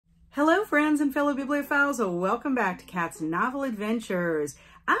Hello friends and fellow bibliophiles, welcome back to Kat's Novel Adventures.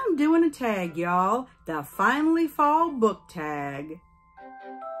 I'm doing a tag, y'all, the Finally Fall book tag.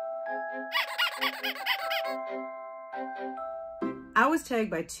 I was tagged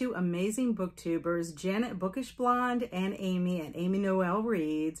by two amazing booktubers, Jen at Bookish Blonde and Amy at Amy Noel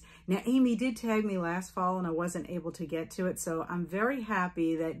Reads. Now, Amy did tag me last fall and I wasn't able to get to it, so I'm very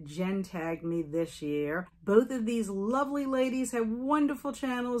happy that Jen tagged me this year. Both of these lovely ladies have wonderful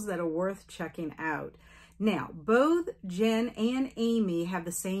channels that are worth checking out. Now, both Jen and Amy have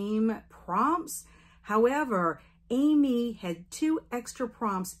the same prompts. However, Amy had 2 extra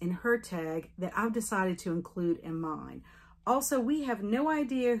prompts in her tag that I've decided to include in mine. Also, we have no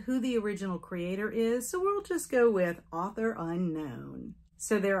idea who the original creator is, so we'll just go with author unknown.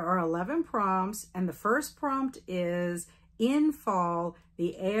 So there are 11 prompts, and the first prompt is, in fall,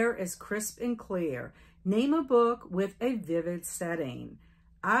 the air is crisp and clear. Name a book with a vivid setting.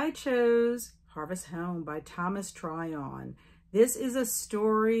 I chose Harvest Home by Thomas Tryon. This is a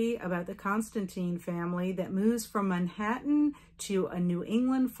story about the Constantine family that moves from Manhattan to a New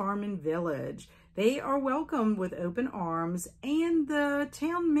England farming village. They are welcomed with open arms, and the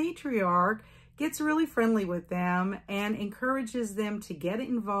town matriarch gets really friendly with them and encourages them to get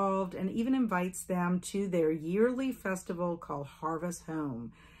involved and even invites them to their yearly festival called Harvest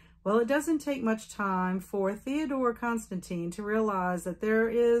Home. Well, it doesn't take much time for Theodore Constantine to realize that there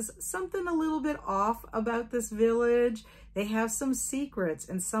is something a little bit off about this village. They have some secrets,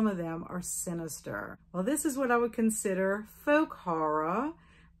 and some of them are sinister. Well, this is what I would consider folk horror,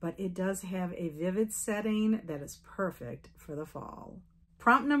 but it does have a vivid setting that is perfect for the fall.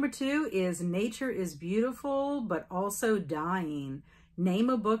 Prompt number 2 is nature is beautiful, but also dying. Name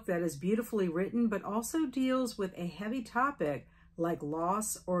a book that is beautifully written, but also deals with a heavy topic like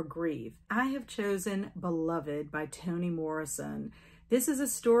loss or grief. I have chosen Beloved by Toni Morrison. This is a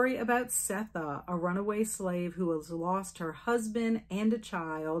story about Setha, a runaway slave who has lost her husband and a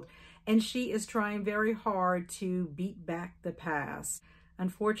child, and she is trying very hard to beat back the past.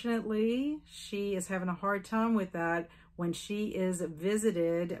 Unfortunately, she is having a hard time with that when she is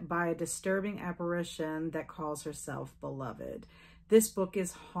visited by a disturbing apparition that calls herself Beloved. This book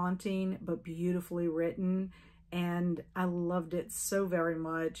is haunting but beautifully written, and I loved it so very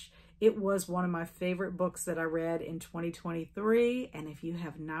much. It was one of my favorite books that I read in 2023, and if you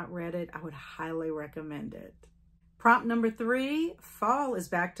have not read it, I would highly recommend it. Prompt number 3, fall is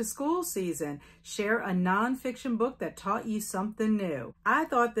back to school season. Share a nonfiction book that taught you something new. I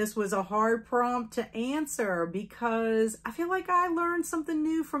thought this was a hard prompt to answer because I feel like I learned something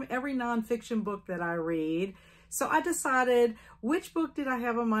new from every nonfiction book that I read. So I decided, which book did I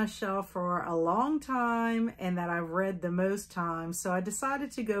have on my shelf for a long time and that I've read the most times? So I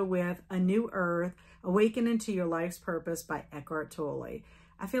decided to go with A New Earth, Awakening to Your Life's Purpose by Eckhart Tolle.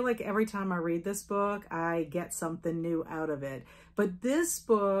 I feel like every time I read this book, I get something new out of it. But this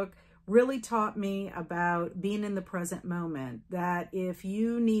book really taught me about being in the present moment, that if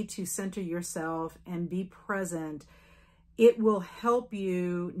you need to center yourself and be present, it will help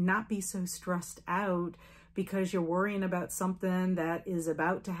you not be so stressed out because you're worrying about something that is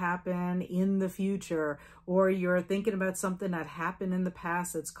about to happen in the future, or you're thinking about something that happened in the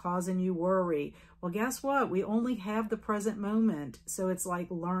past that's causing you worry. Well, guess what? We only have the present moment. So it's like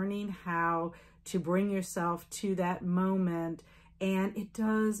learning how to bring yourself to that moment, and it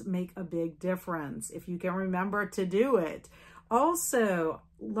does make a big difference if you can remember to do it. Also,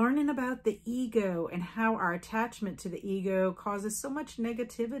 learning about the ego and how our attachment to the ego causes so much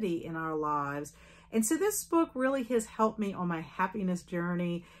negativity in our lives. And so this book really has helped me on my happiness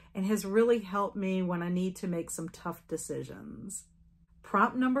journey and has really helped me when I need to make some tough decisions.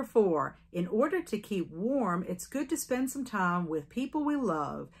 Prompt number 4, in order to keep warm, it's good to spend some time with people we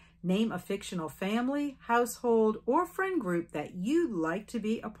love. Name a fictional family, household, or friend group that you'd like to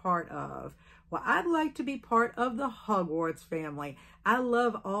be a part of. Well, I'd like to be part of the Hogwarts family. I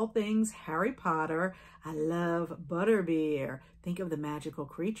love all things Harry Potter. I love butterbeer. Think of the magical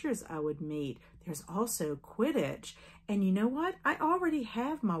creatures I would meet. There's also Quidditch. And you know what? I already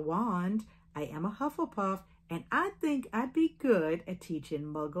have my wand. I am a Hufflepuff, and I think I'd be good at teaching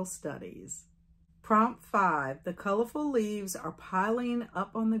Muggle studies. Prompt 5, the colorful leaves are piling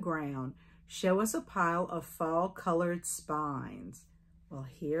up on the ground. Show us a pile of fall-colored spines. Well,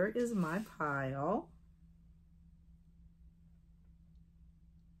 here is my pile.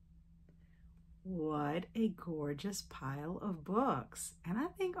 What a gorgeous pile of books. And I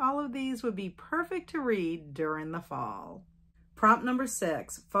think all of these would be perfect to read during the fall. Prompt number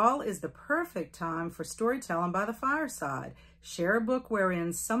 6, fall is the perfect time for storytelling by the fireside. Share a book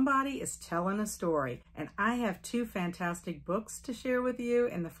wherein somebody is telling a story. And I have 2 fantastic books to share with you.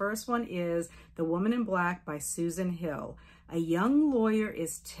 And the first one is The Woman in Black by Susan Hill. A young lawyer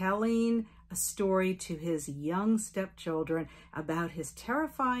is telling a story to his young stepchildren about his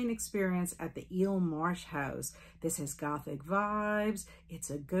terrifying experience at the Eel Marsh house. This has gothic vibes. It's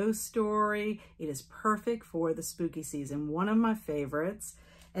a ghost story. It is perfect for the spooky season. One of my favorites.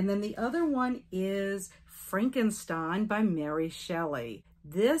 And then the other one is Frankenstein by Mary Shelley.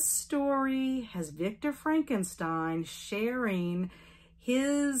 This story has Victor Frankenstein sharing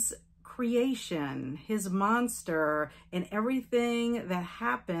his creation, his monster, and everything that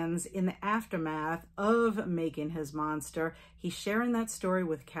happens in the aftermath of making his monster. He's sharing that story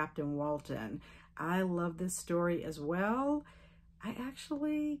with Captain Walton. I love this story as well. I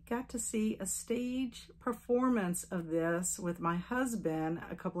actually got to see a stage performance of this with my husband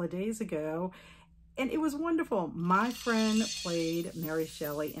a couple of days ago, and it was wonderful. My friend played Mary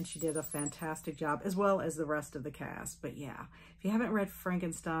Shelley, and she did a fantastic job, as well as the rest of the cast. But yeah, if you haven't read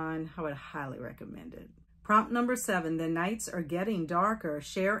Frankenstein, I would highly recommend it. Prompt number 7, the nights are getting darker.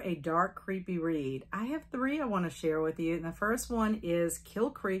 Share a dark, creepy read. I have 3 I want to share with you. And the first one is Kill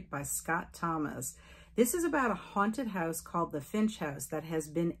Creek by Scott Thomas. This is about a haunted house called the Finch House that has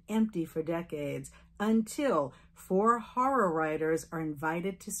been empty for decades until 4 horror writers are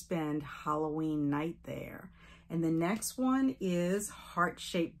invited to spend Halloween night there. And the next one is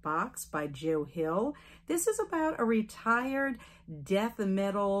Heart-Shaped Box by Joe Hill. This is about a retired death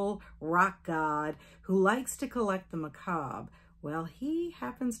metal rock god who likes to collect the macabre. Well, he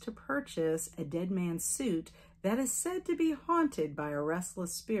happens to purchase a dead man's suit that is said to be haunted by a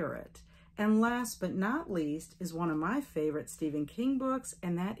restless spirit. And last but not least is one of my favorite Stephen King books,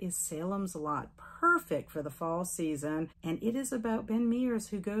 and that is Salem's Lot. Perfect for the fall season, and it is about Ben Mears,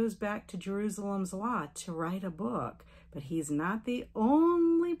 who goes back to Jerusalem's Lot to write a book. But he's not the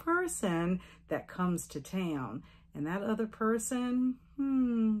only person that comes to town, and that other person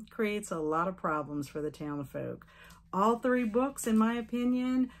creates a lot of problems for the town folk. All 3 books, in my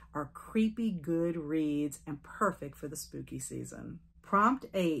opinion, are creepy good reads and perfect for the spooky season. Prompt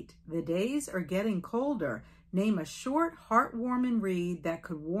 8, the days are getting colder. Name a short, heartwarming read that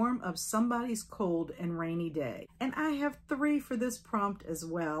could warm up somebody's cold and rainy day. And I have 3 for this prompt as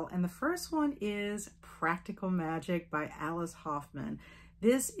well. And the first one is Practical Magic by Alice Hoffman.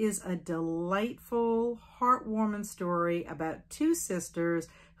 This is a delightful, heartwarming story about 2 sisters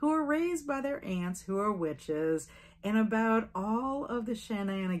who are raised by their aunts who are witches, and about all of the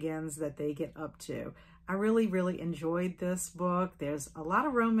shenanigans that they get up to. I really enjoyed this book. There's a lot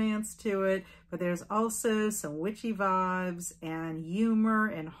of romance to it, but there's also some witchy vibes and humor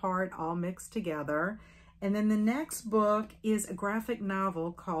and heart all mixed together. And then the next book is a graphic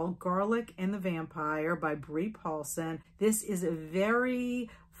novel called Garlic and the Vampire by Bree Paulson. This is a very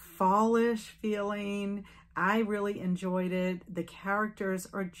fallish feeling. I really enjoyed it. The characters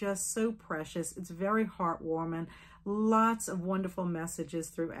are just so precious. It's very heartwarming. Lots of wonderful messages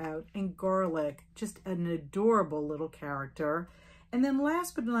throughout. And Garlic, just an adorable little character. And then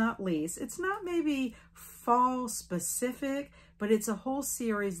last but not least, it's not maybe fall specific, but it's a whole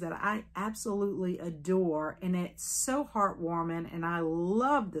series that I absolutely adore. And it's so heartwarming. And I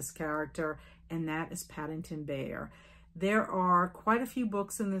love this character. And that is Paddington Bear. There are quite a few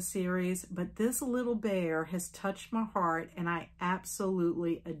books in the series, but this little bear has touched my heart, and I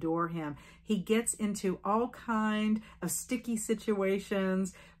absolutely adore him. He gets into all kind of sticky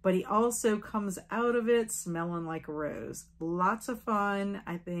situations, but he also comes out of it smelling like a rose. Lots of fun.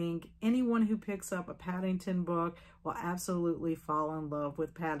 I think anyone who picks up a Paddington book will absolutely fall in love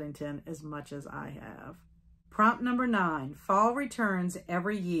with Paddington as much as I have. Prompt number 9, fall returns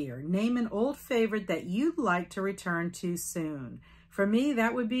every year. Name an old favorite that you'd like to return to soon. For me,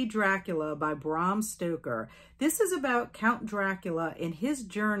 that would be Dracula by Bram Stoker. This is about Count Dracula and his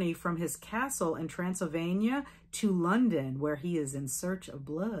journey from his castle in Transylvania to London, where he is in search of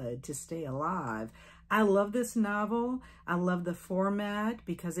blood to stay alive. I love this novel. I love the format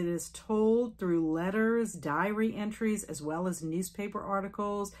because it is told through letters, diary entries, as well as newspaper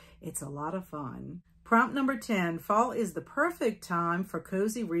articles. It's a lot of fun. Prompt number 10, fall is the perfect time for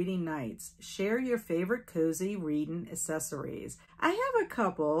cozy reading nights. Share your favorite cozy reading accessories. I have a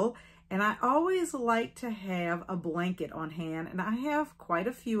couple, And I always like to have a blanket on hand, and I have quite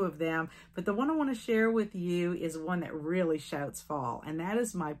a few of them, but the one I want to share with you is one that really shouts fall, and that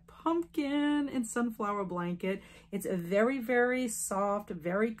is my pumpkin and sunflower blanket. It's a very, very soft,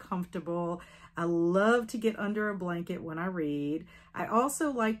 very comfortable. I love to get under a blanket when I read. I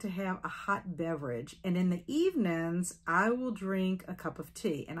also like to have a hot beverage, and in the evenings, I will drink a cup of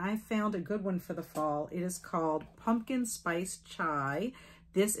tea, and I found a good one for the fall. It is called Pumpkin Spice Chai.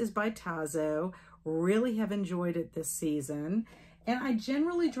 This is by Tazo. Really have enjoyed it this season. And I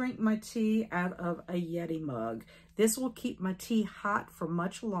generally drink my tea out of a Yeti mug. This will keep my tea hot for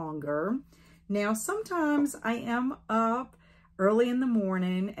much longer. Now, sometimes I am up early in the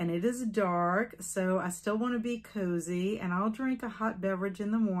morning and it is dark, so I still want to be cozy, and I'll drink a hot beverage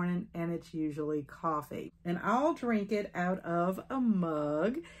in the morning, and it's usually coffee. And I'll drink it out of a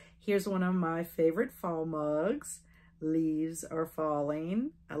mug. Here's one of my favorite fall mugs. Leaves are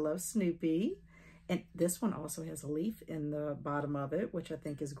falling. I love Snoopy. And this one also has a leaf in the bottom of it, which I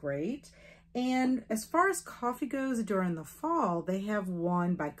think is great. And as far as coffee goes during the fall, they have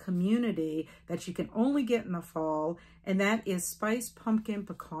one by Community that you can only get in the fall, and that is Spiced Pumpkin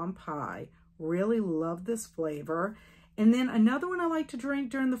Pecan Pie. Really love this flavor. And then another one I like to drink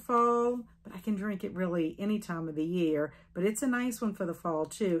during the fall, but I can drink it really any time of the year, but it's a nice one for the fall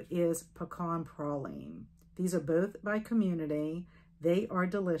too, is Pecan Praline. These are both by Community. They are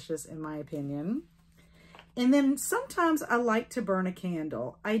delicious in my opinion. And then sometimes I like to burn a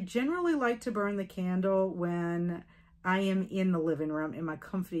candle. I generally like to burn the candle when I am in the living room in my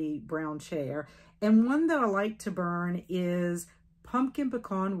comfy brown chair. And one that I like to burn is Pumpkin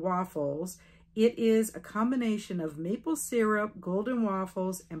Pecan Waffles. It is a combination of maple syrup, golden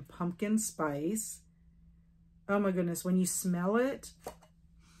waffles, and pumpkin spice. Oh my goodness, when you smell it,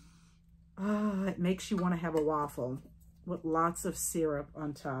 it makes you want to have a waffle with lots of syrup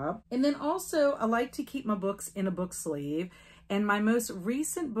on top. And then also, I like to keep my books in a book sleeve. And my most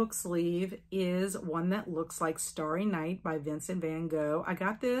recent book sleeve is one that looks like Starry Night by Vincent van Gogh. I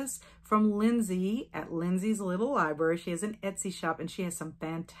got this from Lindsey at Lindsey's Little Library. She has an Etsy shop, and she has some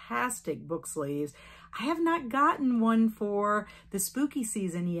fantastic book sleeves. I have not gotten one for the spooky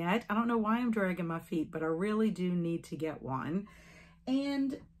season yet. I don't know why I'm dragging my feet, but I really do need to get one.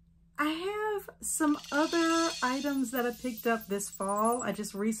 And I have some other items that I picked up this fall. I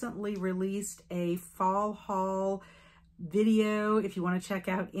just recently released a fall haul video. If you want to check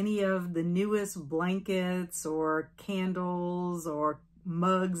out any of the newest blankets or candles or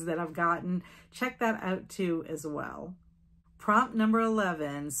mugs that I've gotten, check that out too as well. Prompt number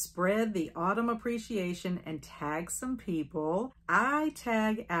 11, spread the autumn appreciation and tag some people. I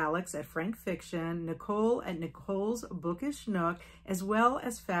tag Alex at Frank Fiction, Nicole at Nicole's Bookish Nook, as well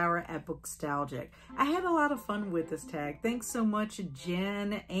as Farrah at Bookstalgic. I had a lot of fun with this tag. Thanks so much,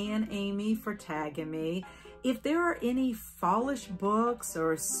 Jen and Amy, for tagging me. If there are any fallish books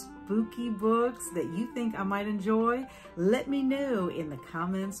or spooky books that you think I might enjoy, let me know in the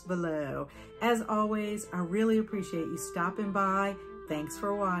comments below. As always, I really appreciate you stopping by. Thanks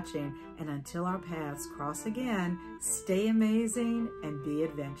for watching, and until our paths cross again, stay amazing and be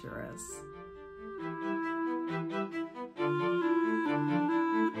adventurous.